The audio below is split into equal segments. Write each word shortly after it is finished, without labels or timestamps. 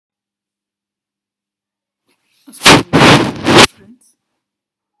Assalamualaikum friends.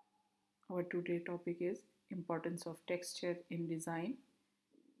 Our today topic is importance of texture in design.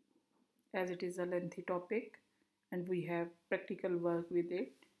 As it is a lengthy topic and we have practical work with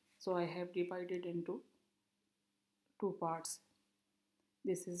it, so I have divided into two parts.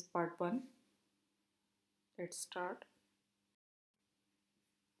 This is part 1. Let's start.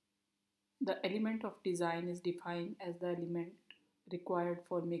 The element of design is defined as the element required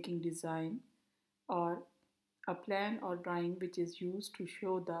for making design or a plan or drawing which is used to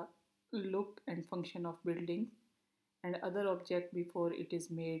show the look and function of building and other object before it is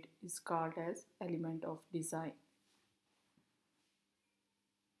made is called as element of design.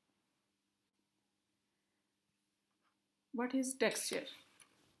 What is texture?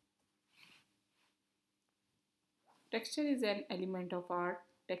 Texture is an element of art.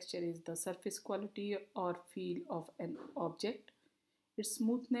 Texture is the surface quality or feel of an object. Its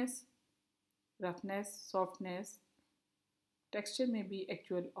smoothness, roughness, softness. Texture may be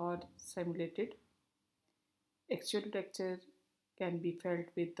actual or simulated. Actual texture can be felt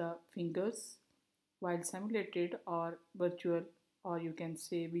with the fingers, while simulated or virtual, or you can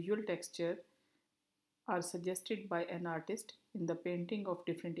say visual texture, are suggested by an artist in the painting of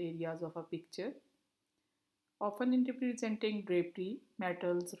different areas of a picture, often in representing drapery,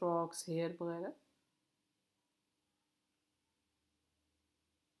 metals, rocks, hair, वगैरह.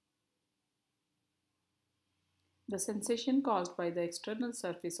 The sensation caused by the external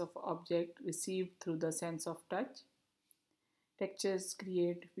surface of object received through the sense of touch. Textures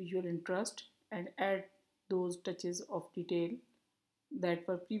create visual interest and add those touches of detail that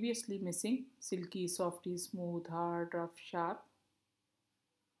were previously missing: silky, softy, smooth, hard, rough, sharp.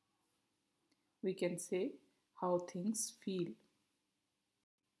 We can say how things feel.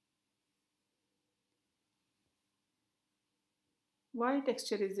 Why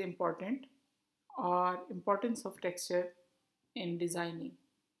texture is important, or importance of texture in designing.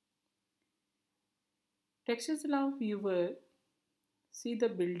 Textures allow viewer see the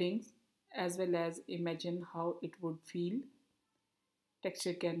buildings as well as imagine how it would feel.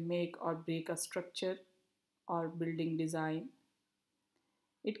 Texture can make or break a structure or building design.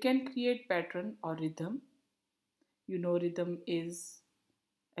 It can create pattern or rhythm. You know, rhythm is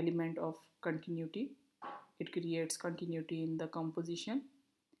element of continuity. It creates continuity in the composition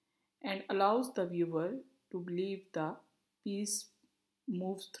and allows the viewer to believe the piece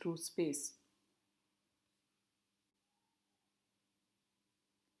moves through space.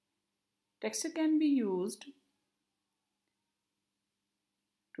 Texture can be used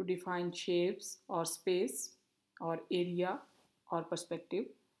to define shapes or space or area or perspective,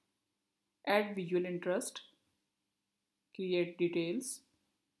 add visual interest, create details,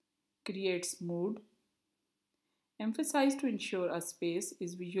 creates mood, emphasize to ensure a space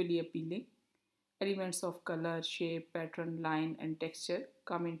is visually appealing. Elements of color, shape, pattern, line, and texture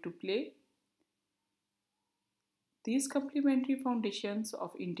come into play. These complementary foundations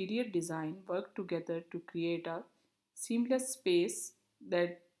of interior design work together to create a seamless space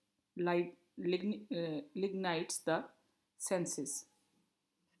that ignites the senses.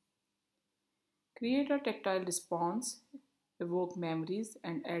 Create a tactile response, evoke memories,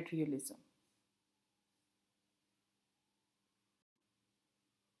 and add realism.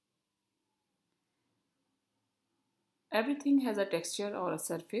 Everything has a texture or a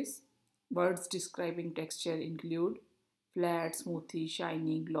surface. Words describing texture include flat, smoothy,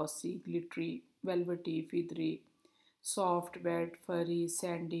 shiny, glossy, glittery, velvety, feathery, soft, wet, furry,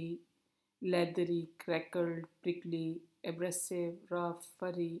 sandy, leathery, crackled, prickly, abrasive, rough,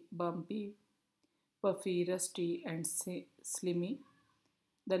 furry, bumpy, puffy, rusty, and slimy.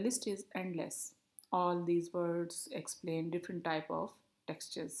 The list is endless. All these words explain different type of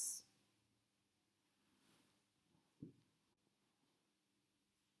textures.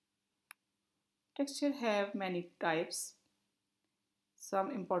 Texture have many types. Some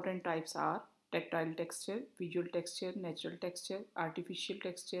important types are tactile texture, visual texture, natural texture, artificial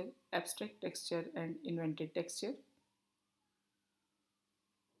texture, abstract texture, and invented texture.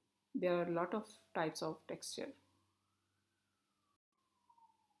 There are a lot of types of texture.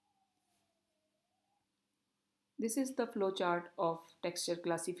 This is the flowchart of texture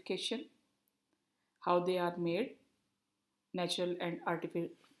classification, how they are made. Natural and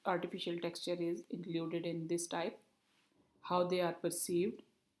artificial texture is included in this type. How they are perceived,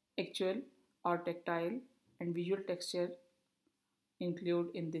 actual or tactile, and visual texture include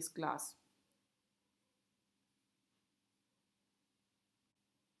in this class.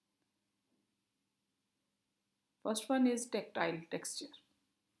 First one is tactile texture.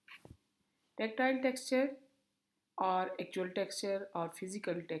 Tactile texture or actual texture or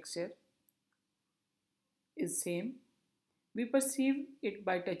physical texture is same. We perceive it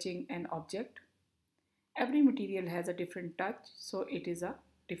by touching an object. Every material has a different touch, so it is a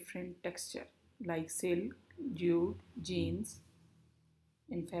different texture, like silk, jute, jeans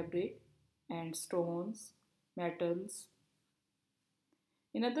in fabric, and stones, metals.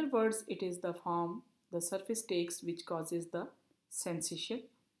 In other words, it is the form the surface takes which causes the sensation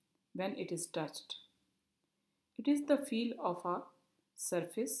when it is touched. It is the feel of a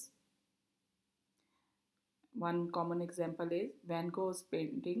surface. One common example is Van Gogh's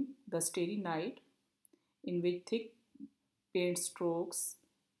painting, The Starry Night, in which thick paint strokes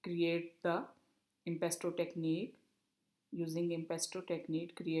create the impasto technique. Using impasto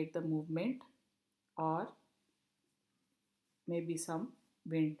technique, create the movement or maybe some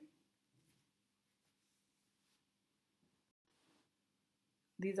wind.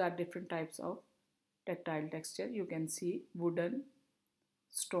 These are different types of tactile texture. You can see wooden,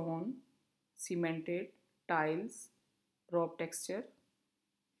 stone, cemented, tiles, rope texture.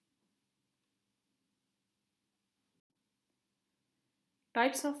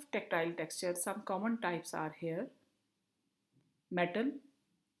 Types of tactile texture. Some common types are here. Metal.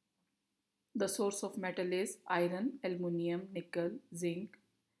 The source of metal is iron, aluminium, nickel, zinc,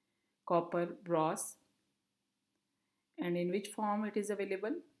 copper, brass. And in which form it is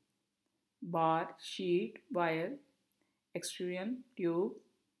available? Bar, sheet, wire, extrusion, tube.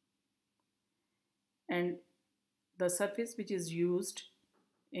 And the surface which is used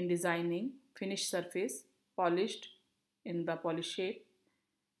in designing: finished surface, polished in the polished shape,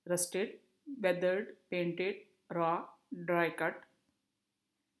 rusted, weathered, painted, raw, dry cut.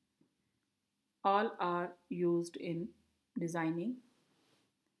 All are used in designing.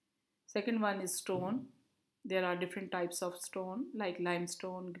 Second one is stone. There are different types of stone like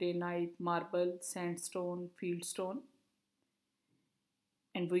limestone, granite, marble, sandstone, fieldstone.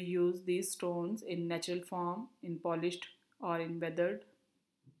 And we use these stones in natural form, in polished or in weathered.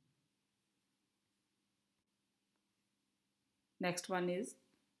 Next one is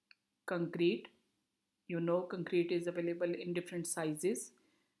concrete. You know concrete is available in different sizes.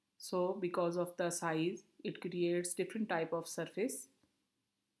 So because of the size, it creates different type of surface.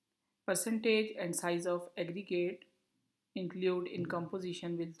 Percentage and size of aggregate include in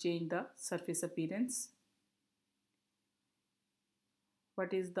composition will change the surface appearance.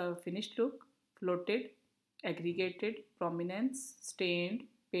 What is the finished look? Floated, aggregated, prominence, stained,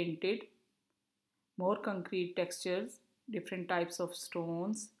 painted. More concrete textures, different types of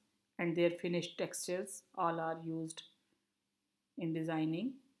stones and their finished textures all are used in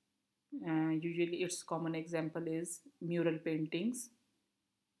designing. Usually its common example is mural paintings,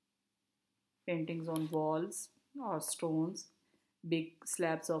 paintings on walls or stones. Big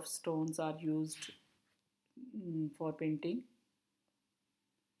slabs of stones are used for painting.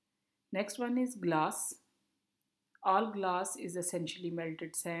 Next one is glass. All glass is essentially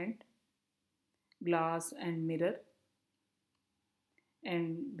melted sand, glass and mirror.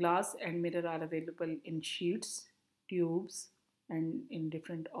 And glass and mirror are available in sheets, tubes, and in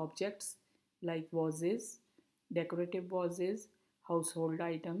different objects like vases, decorative vases, household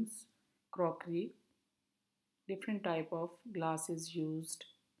items, crockery. Different type of glass is used,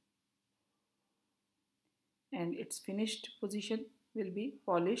 and its finished position will be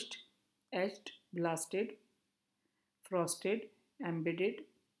polished, etched, blasted, frosted, embedded,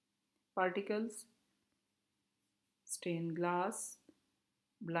 particles, stained glass,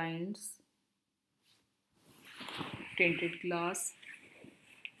 blinds, tinted glass,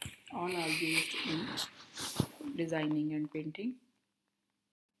 all are used in designing and painting.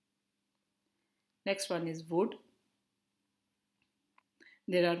 Next one is wood.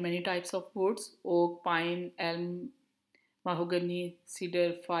 There are many types of woods: oak, pine, elm, mahogany,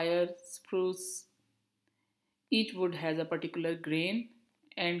 cedar, fir, spruce. Each wood has a particular grain,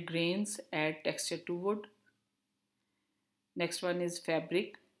 and grains add texture to wood. Next one is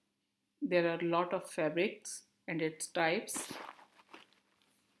fabric. There are a lot of fabrics and its types.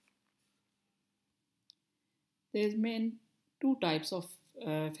 There is main two types of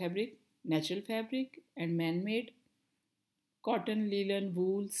fabric: natural fabric and man-made. Cotton, linen,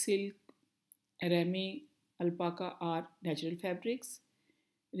 wool, silk, rami, alpaca are natural fabrics.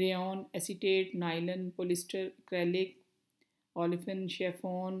 Rayon, acetate, nylon, polyester, acrylic, olefin,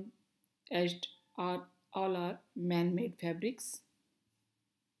 chiffon, edged are all are man-made fabrics.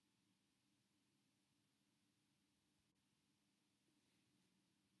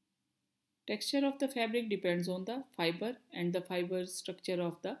 Texture of the fabric depends on the fiber and the fiber structure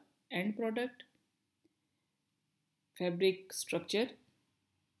of the end product. Fabric structure.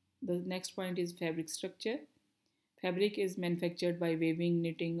 The next point is fabric structure. Fabric is manufactured by weaving,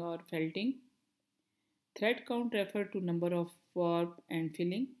 knitting, or felting. Thread count refer to number of warp and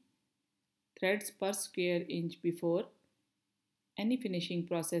filling threads per square inch before any finishing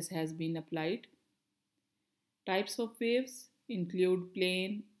process has been applied. Types of waves include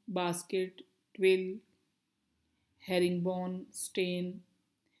plain, basket, twill, herringbone, stain.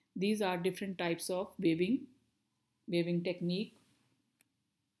 These are different types of waving technique.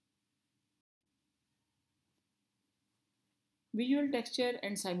 Visual texture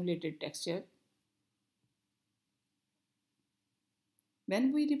and simulated texture.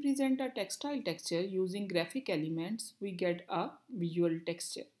 When we represent a textile texture using graphic elements, we get a visual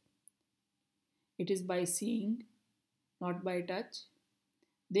texture. It is by seeing, not by touch.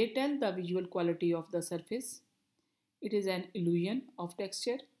 They tell the visual quality of the surface. It is an illusion of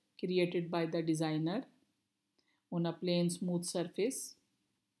texture created by the designer on a plain smooth surface.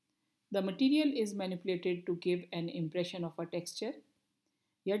 The material is manipulated to give an impression of a texture,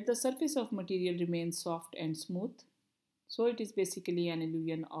 yet the surface of material remains soft and smooth. So it is basically an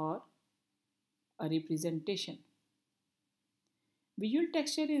illusion or a representation. Visual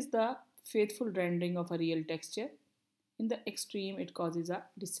texture is the faithful rendering of a real texture. In the extreme, it causes a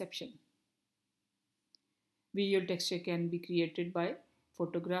deception. Visual texture can be created by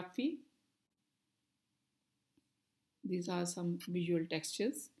photography. These are some visual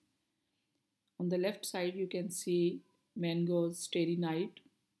textures. On the left side, you can see mangoes, starry night,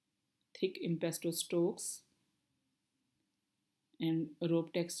 thick impasto strokes, and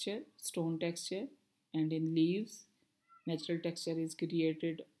rope texture, stone texture, and in leaves, natural texture is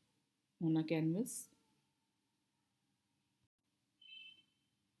created on a canvas.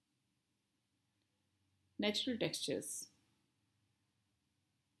 Natural textures.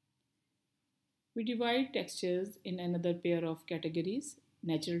 We divide textures in another pair of categories,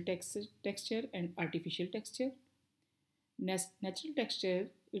 natural texture and artificial texture. Natural texture,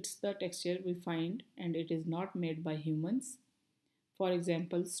 it's the texture we find and it is not made by humans. For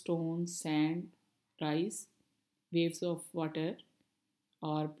example, stone, sand, rice, waves of water,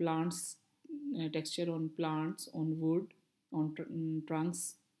 or plants, texture on plants, on wood, on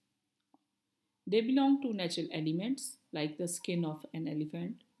trunks. They belong to natural elements like the skin of an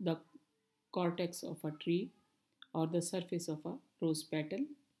elephant, the cortex of a tree, or the surface of a rose petal.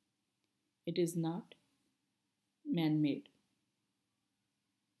 It is not man made.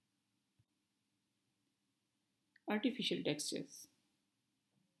 Artificial textures.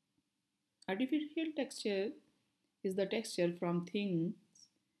 Artificial texture is the texture from things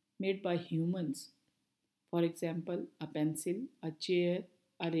made by humans. For example, a pencil, a chair,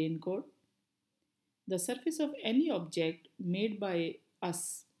 a raincoat. The surface of any object made by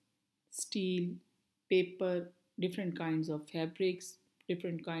us, steel, paper, different kinds of fabrics,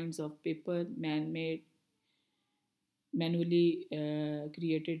 different kinds of paper, man made, manually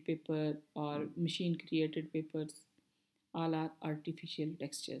created paper, or machine created papers, all are artificial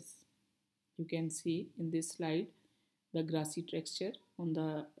textures. You can see in this slide the grassy texture on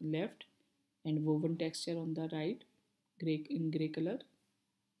the left and woven texture on the right, gray color.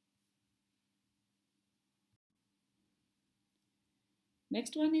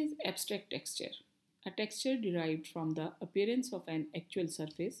 Next one is abstract texture, a texture derived from the appearance of an actual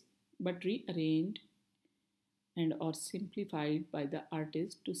surface but rearranged and or simplified by the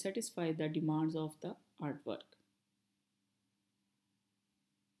artist to satisfy the demands of the artwork.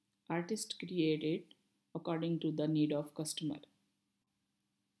 Artist created according to the need of customer.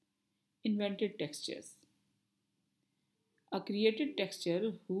 Invented textures. A created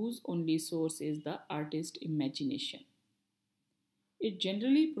texture whose only source is the artist's imagination. It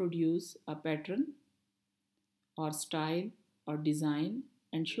generally produces a pattern or style or design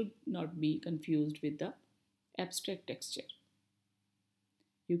and should not be confused with the abstract texture.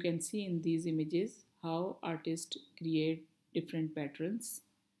 You can see in these images how artists create different patterns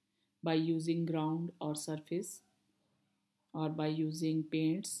by using ground or surface or by using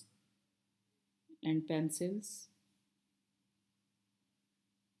paints and pencils.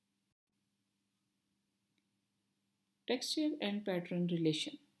 Texture and pattern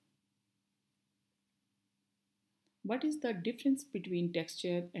relation. What is the difference between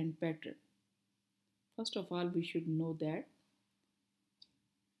texture and pattern? First of all, we should know that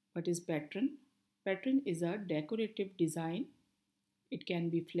what is pattern? Pattern is a decorative design. It can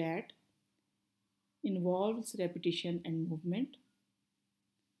be flat, involves repetition and movement.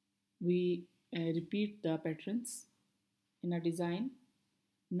 We repeat the patterns in a design,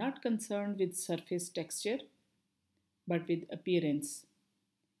 not concerned with surface texture but with appearance.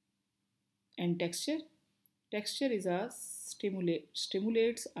 And texture? Texture is a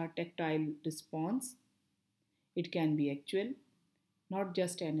stimulates a tactile response. It can be actual, not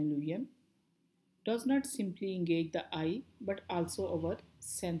just an illusion. does not simply engage the eye but also our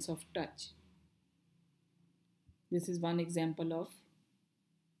sense of touch. This is one example of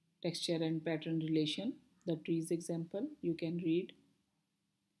texture and pattern relation. The trees example you can read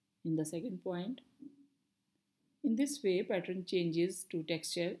in the second point. In this way, pattern changes to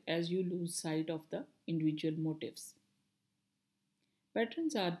texture as you lose sight of the individual motifs.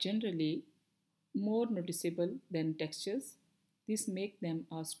 Patterns are generally more noticeable than textures. This makes them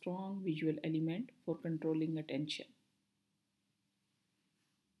a strong visual element for controlling attention.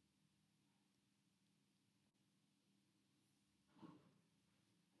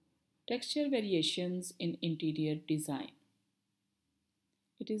 Texture variations in interior design.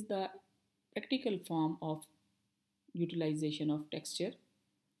 It is the practical form of utilization of texture,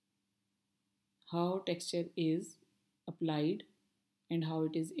 how texture is applied, and how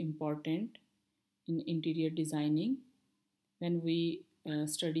it is important in interior designing. When we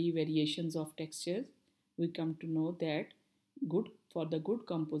study variations of textures, we come to know that good for the good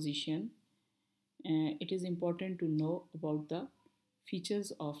composition, it is important to know about the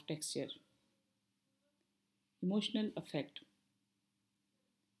features of texture. Emotional effect.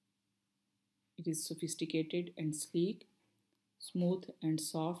 It is sophisticated and sleek, smooth and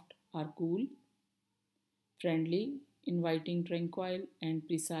soft or cool, friendly, inviting, tranquil, and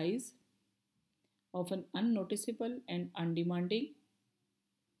precise, often unnoticeable and undemanding,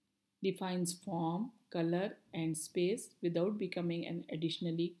 defines form, color, and space without becoming an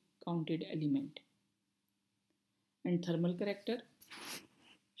additionally counted element. And thermal character.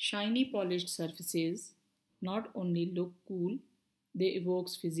 Shiny polished surfaces not only look cool, they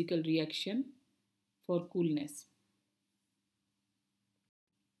evokes physical reaction for coolness.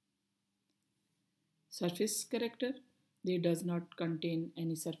 Surface character. They does not contain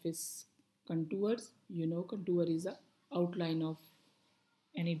any surface contours. You know contour is a outline of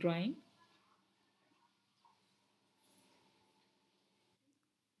any drawing.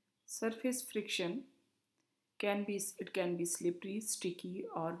 Surface friction can be slippery, sticky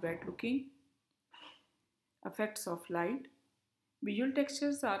or bad looking. Effects of light. Visual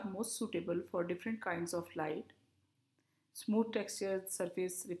textures are most suitable for different kinds of light. Smooth textured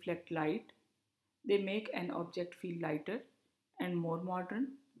surface reflect light. They make an object feel lighter and more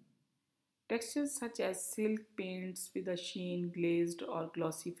modern. Textures such as silk paints with a sheen, glazed or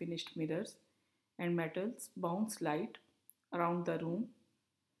glossy finished mirrors, and metals bounce light around the room.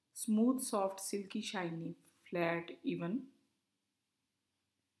 Smooth, soft, silky, shiny, flat, even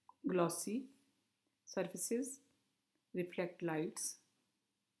glossy surfaces reflect lights.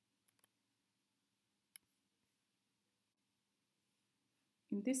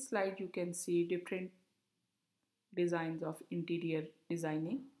 In this slide, you can see different designs of interior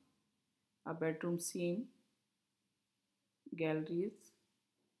designing, a bedroom scene, galleries,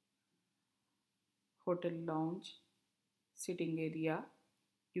 hotel lounge, sitting area.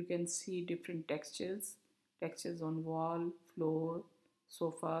 You can see different textures on wall, floor,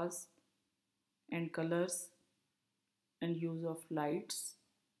 sofas, and colors and use of lights.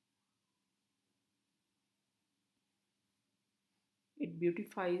 It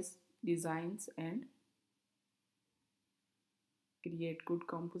beautifies designs and create good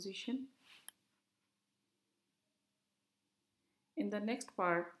composition. In the next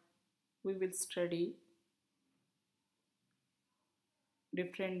part, we will study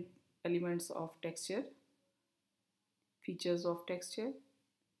different elements of texture, features of texture.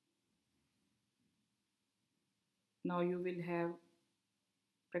 Now you will have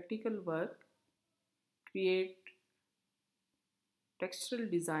practical work, create textural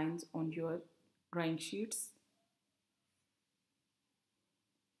designs on your drawing sheets.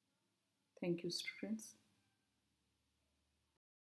 Thank you, students.